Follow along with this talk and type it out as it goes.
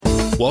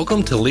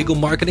Welcome to Legal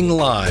Marketing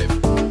Live,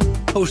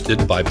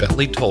 hosted by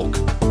Bentley Tolk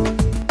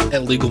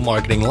at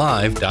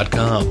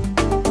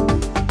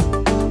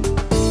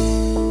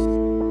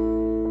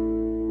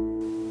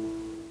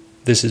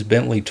LegalMarketingLive.com. This is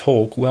Bentley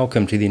Tolk.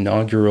 Welcome to the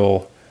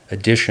inaugural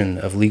edition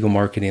of Legal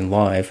Marketing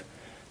Live.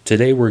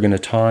 Today we're going to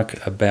talk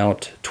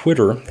about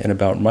Twitter and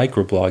about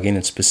microblogging,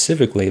 and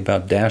specifically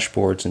about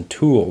dashboards and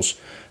tools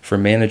for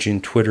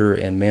managing Twitter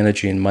and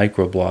managing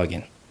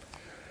microblogging.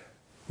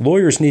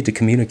 Lawyers need to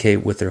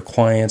communicate with their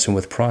clients and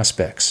with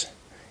prospects.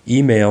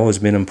 Email has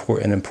been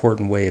an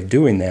important way of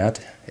doing that,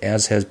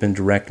 as has been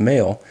direct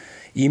mail.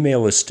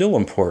 Email is still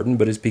important,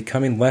 but is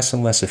becoming less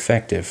and less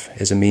effective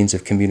as a means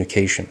of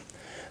communication.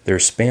 There are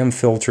spam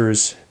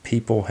filters.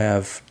 People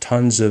have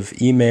tons of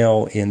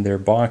email in their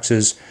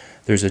boxes.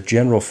 There's a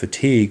general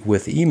fatigue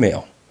with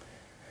email.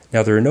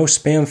 Now, there are no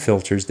spam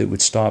filters that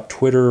would stop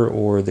Twitter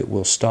or that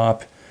will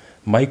stop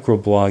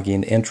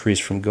microblogging entries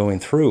from going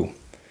through.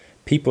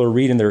 People are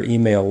reading their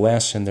email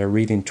less and they're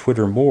reading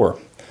Twitter more.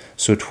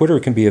 So Twitter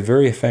can be a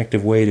very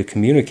effective way to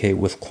communicate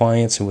with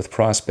clients and with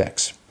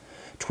prospects.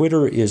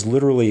 Twitter is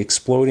literally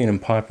exploding in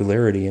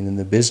popularity in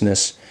the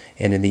business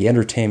and in the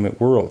entertainment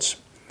worlds.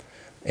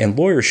 And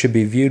lawyers should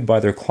be viewed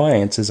by their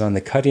clients as on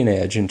the cutting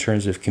edge in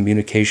terms of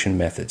communication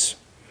methods.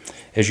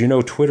 As you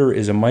know, Twitter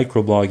is a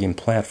microblogging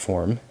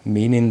platform,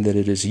 meaning that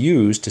it is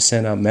used to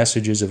send out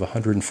messages of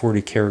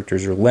 140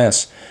 characters or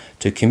less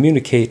to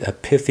communicate a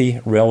pithy,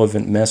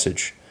 relevant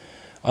message.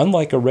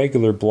 Unlike a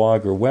regular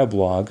blog or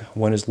weblog,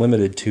 one is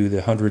limited to the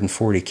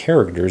 140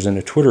 characters in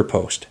a Twitter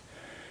post.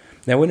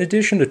 Now, in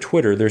addition to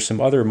Twitter, there's some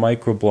other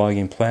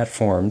microblogging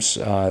platforms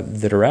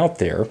that are out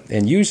there,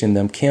 and using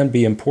them can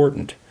be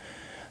important.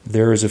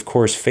 There is, of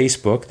course,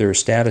 Facebook. There are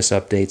status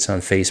updates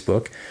on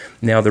Facebook.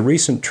 Now, the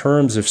recent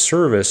terms of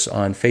service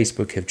on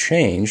Facebook have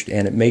changed,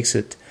 and it makes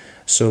it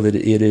so that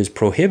it is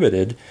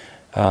prohibited.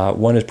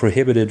 One is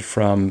prohibited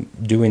from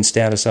doing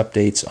status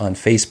updates on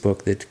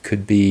Facebook that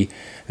could be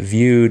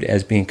viewed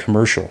as being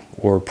commercial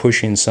or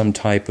pushing some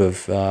type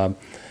of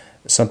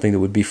something that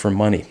would be for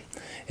money.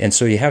 And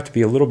so you have to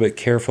be a little bit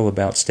careful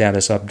about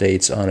status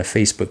updates on a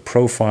Facebook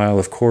profile.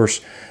 Of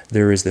course,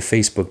 there is the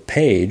Facebook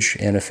page,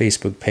 and a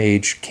Facebook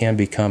page can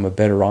become a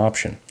better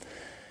option.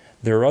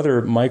 There are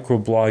other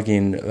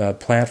microblogging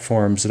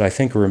platforms that I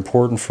think are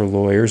important for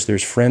lawyers.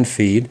 There's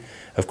FriendFeed.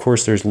 Of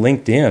course, there's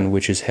LinkedIn,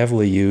 which is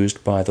heavily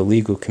used by the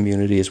legal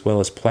community, as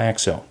well as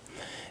Plaxo.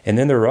 And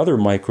then there are other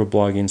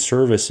microblogging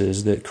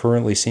services that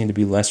currently seem to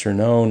be lesser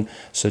known,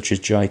 such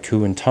as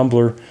Jaiku and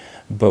Tumblr,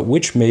 but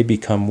which may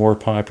become more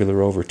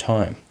popular over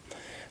time.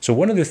 So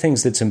one of the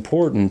things that's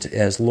important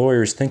as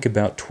lawyers think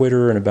about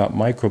Twitter and about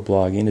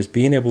microblogging is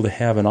being able to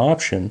have an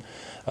option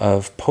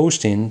of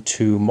posting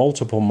to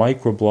multiple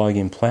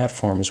microblogging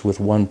platforms with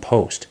one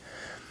post.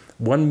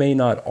 One may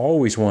not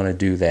always want to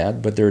do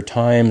that, but there are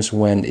times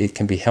when it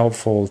can be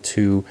helpful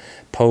to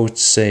post,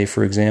 say,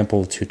 for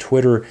example, to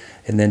Twitter,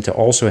 and then to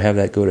also have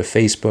that go to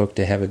Facebook,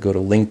 to have it go to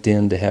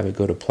LinkedIn, to have it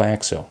go to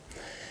Plaxo.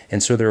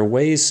 And so there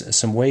are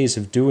some ways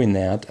of doing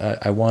that.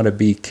 I want to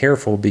be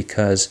careful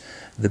because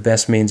the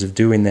best means of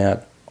doing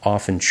that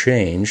often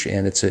change,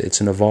 and it's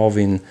an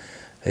evolving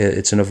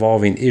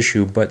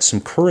issue. But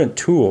some current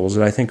tools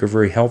that I think are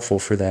very helpful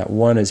for that.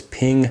 One is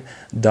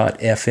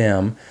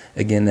ping.fm.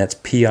 Again, that's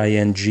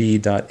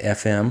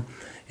ping.fm.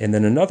 And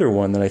then another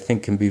one that I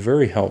think can be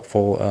very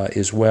helpful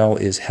as well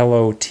is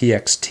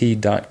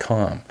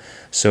hellotxt.com.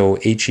 So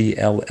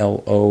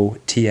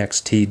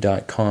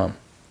hellotxt.com.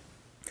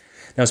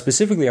 Now,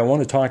 specifically, I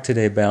want to talk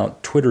today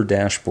about Twitter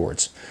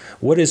dashboards.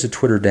 What is a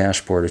Twitter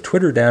dashboard? A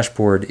Twitter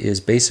dashboard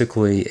is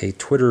basically a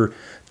Twitter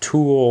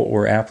tool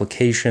or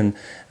application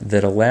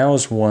that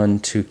allows one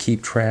to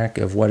keep track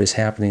of what is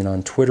happening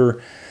on Twitter,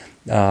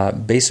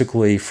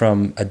 basically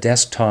from a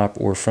desktop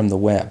or from the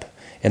web.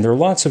 And there are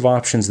lots of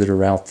options that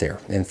are out there,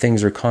 and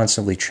things are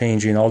constantly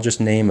changing. I'll just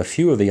name a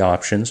few of the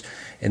options,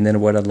 and then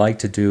what I'd like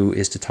to do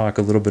is to talk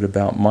a little bit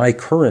about my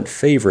current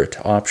favorite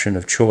option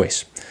of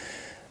choice.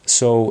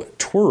 So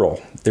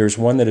Twirl, there's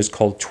one that is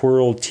called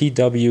Twirl,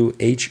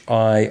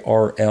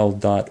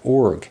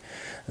 TWHIRL.org.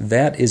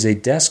 That is a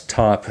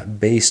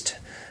desktop-based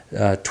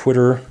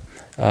Twitter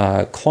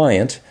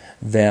client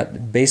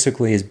that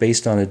basically is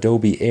based on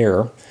Adobe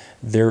Air.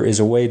 There is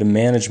a way to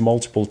manage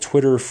multiple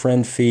Twitter,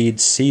 FriendFeed,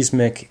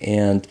 Seismic,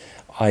 and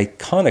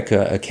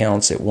Iconica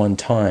accounts at one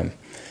time.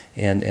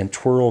 And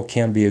Twirl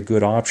can be a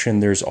good option.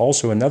 There's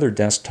also another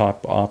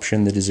desktop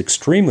option that is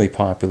extremely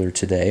popular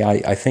today.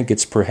 I think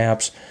it's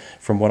perhaps,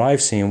 from what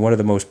I've seen, one of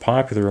the most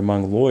popular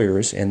among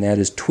lawyers, and that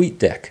is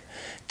TweetDeck,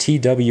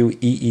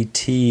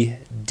 TweetDeck.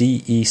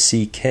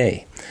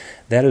 DECK.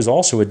 That is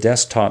also a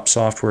desktop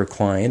software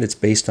client. It's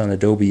based on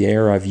Adobe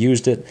Air. I've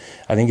used it.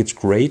 I think it's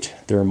great.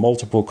 There are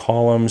multiple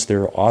columns.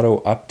 There are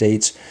auto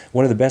updates.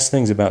 One of the best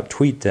things about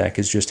TweetDeck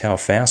is just how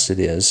fast it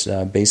is.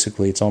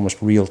 Basically, it's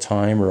almost real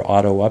time or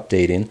auto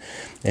updating.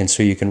 And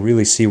so you can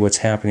really see what's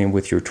happening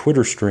with your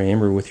Twitter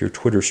stream or with your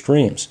Twitter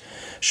streams.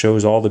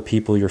 Shows all the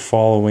people you're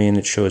following.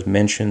 It shows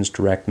mentions,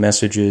 direct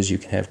messages. You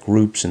can have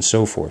groups and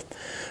so forth.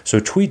 So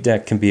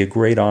TweetDeck can be a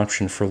great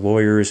option for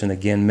lawyers. And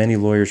again, many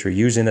lawyers are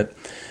using it.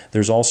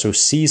 There's also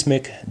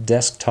Seesmic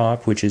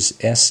Desktop, which is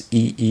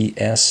SEESMIC.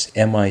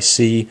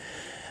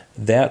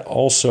 That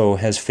also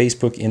has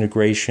Facebook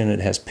integration. It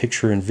has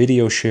picture and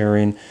video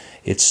sharing.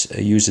 It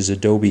uses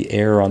Adobe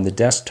Air on the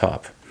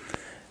desktop.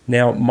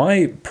 Now,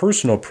 my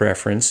personal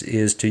preference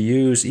is to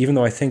use, even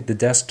though I think the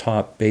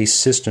desktop-based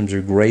systems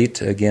are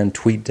great, again,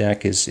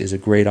 TweetDeck is a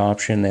great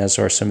option, as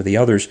are some of the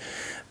others,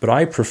 but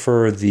I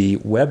prefer the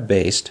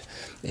web-based,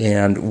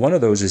 and one of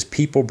those is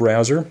People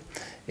Browser.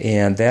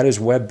 And that is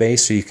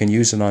web-based, so you can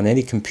use it on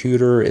any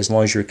computer as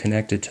long as you're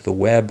connected to the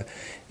web.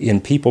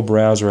 In People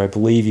Browser, I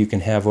believe you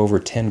can have over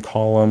 10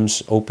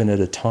 columns open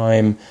at a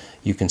time.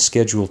 You can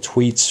schedule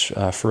tweets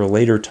for a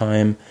later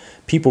time.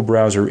 People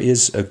Browser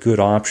is a good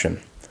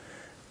option.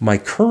 My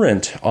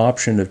current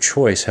option of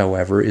choice,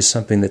 however, is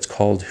something that's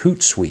called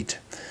Hootsuite,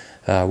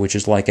 which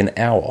is like an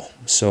owl.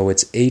 So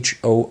it's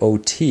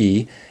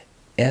HOOTSUITE.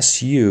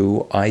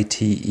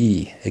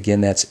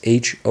 Again, that's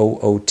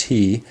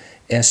HOOTSUITE,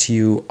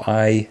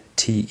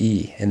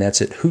 and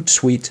that's at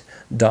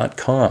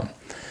Hootsuite.com.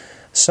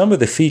 Some of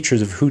the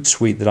features of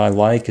Hootsuite that I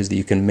like is that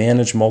you can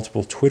manage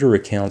multiple Twitter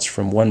accounts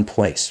from one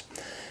place.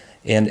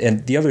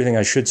 And the other thing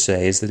I should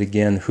say is that,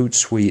 again,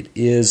 Hootsuite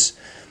is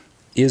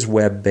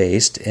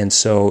web-based, and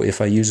so if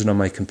I use it on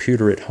my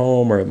computer at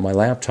home or at my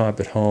laptop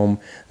at home,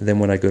 then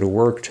when I go to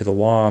work to the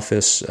law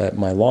office at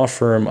my law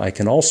firm, I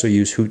can also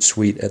use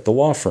Hootsuite at the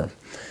law firm.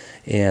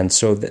 And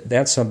so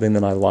that's something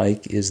that I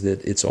like, is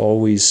that it's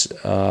always,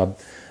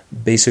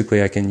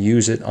 basically I can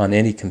use it on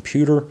any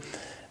computer.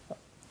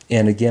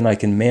 And again, I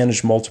can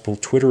manage multiple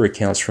Twitter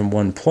accounts from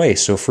one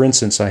place. So for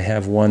instance, I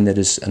have one that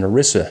is an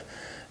ERISA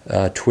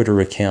Twitter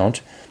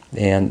account,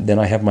 and then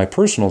I have my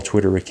personal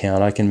Twitter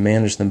account. I can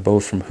manage them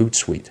both from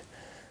Hootsuite.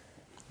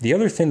 The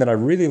other thing that I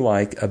really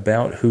like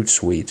about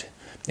Hootsuite,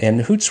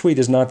 and Hootsuite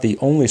is not the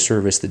only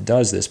service that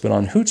does this, but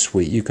on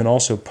Hootsuite you can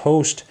also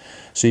post,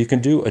 so you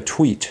can do a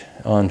tweet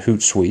on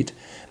Hootsuite,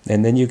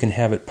 and then you can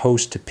have it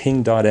post to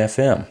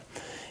ping.fm.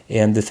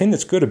 And the thing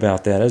that's good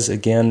about that is,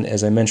 again,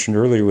 as I mentioned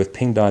earlier with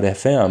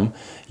ping.fm,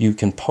 you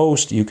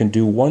can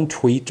do one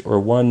tweet or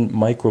one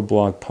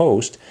microblog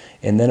post,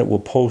 and then it will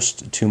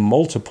post to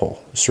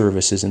multiple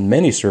services and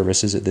many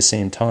services at the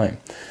same time.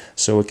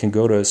 So it can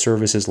go to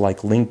services like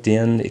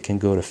LinkedIn, it can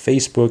go to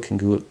Facebook,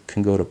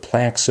 can go to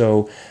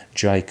Plaxo,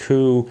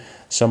 Jaiku,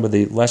 some of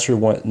the lesser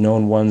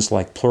known ones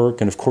like Plurk,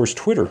 and of course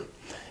Twitter.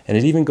 And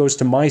it even goes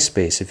to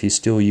MySpace if you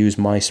still use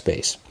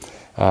MySpace.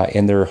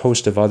 And there are a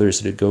host of others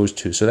that it goes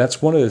to. So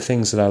that's one of the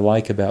things that I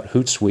like about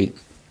Hootsuite.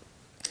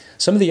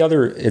 Some of the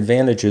other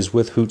advantages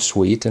with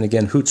Hootsuite, and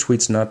again,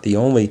 Hootsuite's not the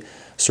only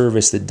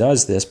service that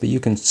does this, but you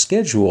can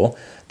schedule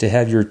to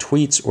have your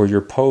tweets or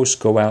your posts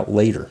go out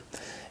later.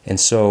 And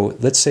so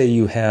let's say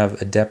you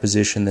have a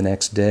deposition the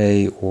next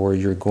day, or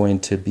you're going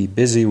to be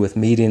busy with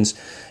meetings.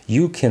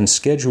 You can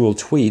schedule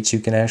tweets. You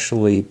can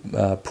actually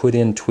put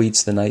in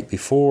tweets the night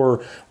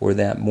before or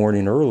that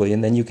morning early,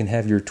 and then you can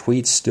have your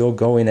tweets still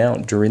going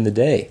out during the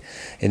day.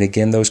 And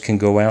again, those can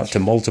go out to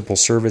multiple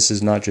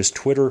services, not just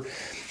Twitter.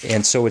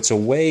 And so it's a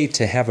way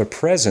to have a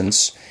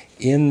presence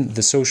in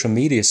the social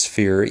media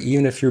sphere,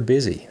 even if you're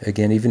busy.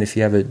 Again, even if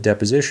you have a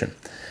deposition.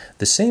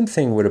 The same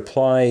thing would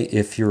apply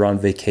if you're on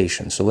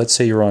vacation. So let's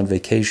say you're on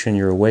vacation,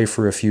 you're away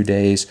for a few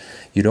days,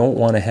 you don't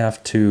want to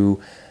have to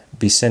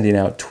be sending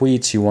out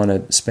tweets, you want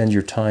to spend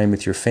your time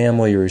with your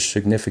family or your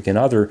significant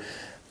other.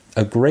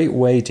 A great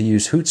way to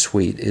use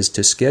Hootsuite is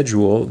to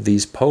schedule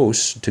these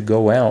posts to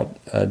go out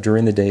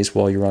during the days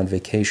while you're on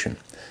vacation.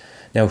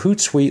 Now,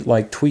 Hootsuite,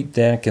 like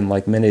TweetDeck and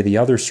like many of the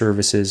other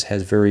services,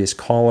 has various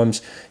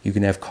columns. You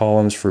can have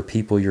columns for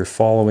people you're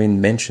following,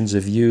 mentions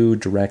of you,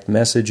 direct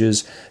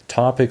messages,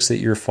 topics that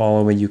you're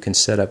following. You can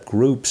set up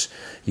groups.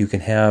 You can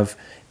have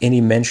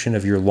any mention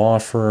of your law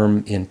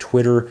firm in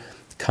Twitter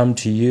come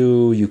to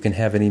you. You can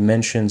have any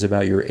mentions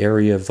about your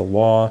area of the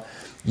law.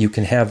 You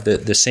can have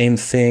the same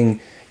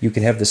thing. You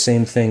can have the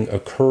same thing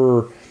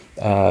occur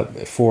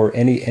for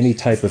any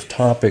type of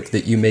topic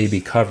that you may be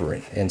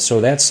covering. And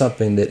so that's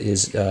something that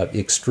is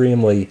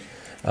extremely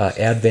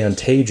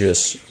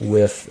advantageous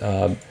with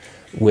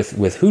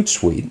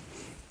Hootsuite.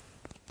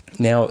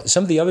 Now,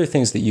 some of the other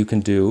things that you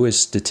can do is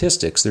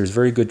statistics. There's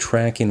very good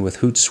tracking with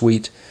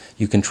Hootsuite.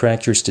 You can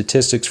track your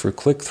statistics for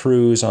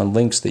click-throughs on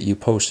links that you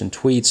post in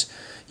tweets.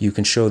 You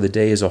can show the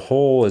day as a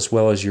whole, as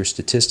well as your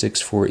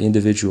statistics for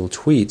individual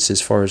tweets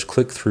as far as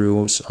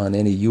click-throughs on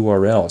any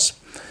URLs.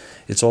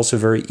 It's also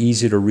very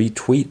easy to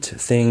retweet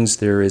things.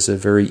 There is a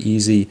very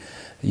easy,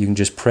 you can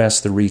just press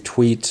the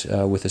retweet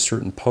with a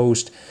certain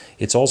post.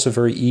 It's also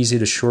very easy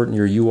to shorten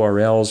your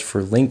URLs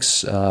for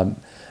links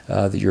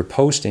that you're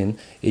posting.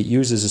 It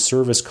uses a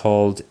service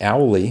called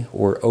Owly,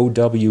 or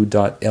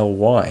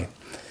ow.ly.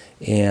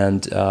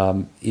 And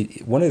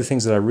one of the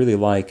things that I really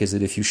like is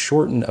that if you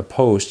shorten a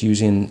post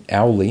using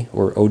Owly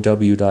or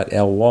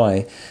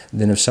ow.ly,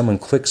 then if someone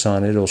clicks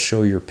on it, it'll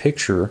show your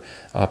picture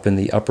up in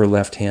the upper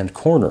left-hand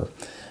corner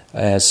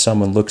as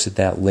someone looks at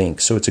that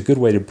link. So it's a good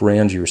way to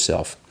brand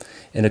yourself.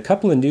 And a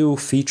couple of new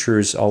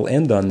features, I'll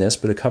end on this,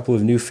 but a couple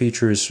of new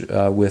features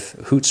with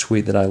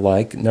Hootsuite that I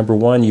like. Number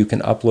one, you can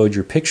upload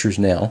your pictures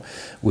now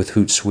with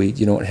Hootsuite.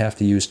 You don't have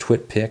to use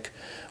TwitPic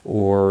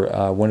or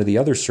one of the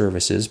other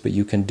services, but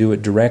you can do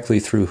it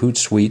directly through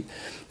Hootsuite,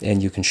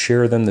 and you can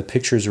share them. The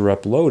pictures are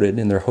uploaded,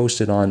 and they're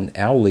hosted on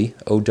Owly,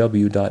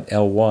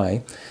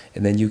 ow.ly,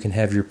 and then you can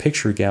have your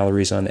picture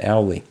galleries on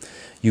Owly.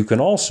 You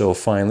can also,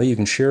 finally, you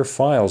can share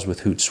files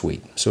with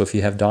Hootsuite. So if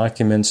you have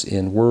documents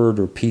in Word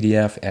or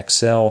PDF,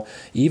 Excel,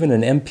 even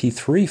an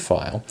MP3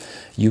 file,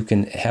 you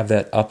can have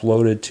that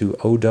uploaded to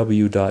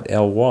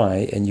ow.ly,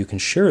 and you can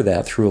share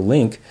that through a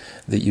link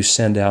that you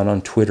send out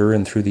on Twitter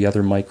and through the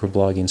other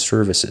microblogging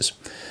services.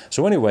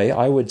 So anyway,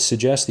 I would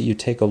suggest that you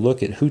take a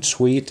look at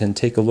Hootsuite and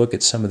take a look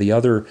at some of the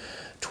other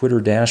Twitter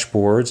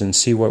dashboards and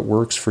see what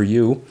works for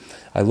you.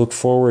 I look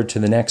forward to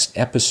the next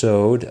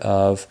episode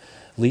of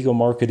Legal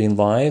Marketing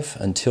Live.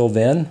 Until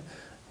then,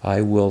 I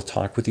will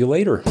talk with you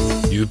later.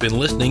 You've been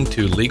listening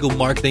to Legal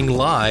Marketing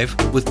Live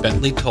with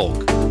Bentley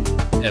Tolk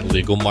at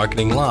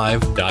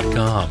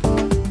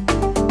LegalMarketingLive.com.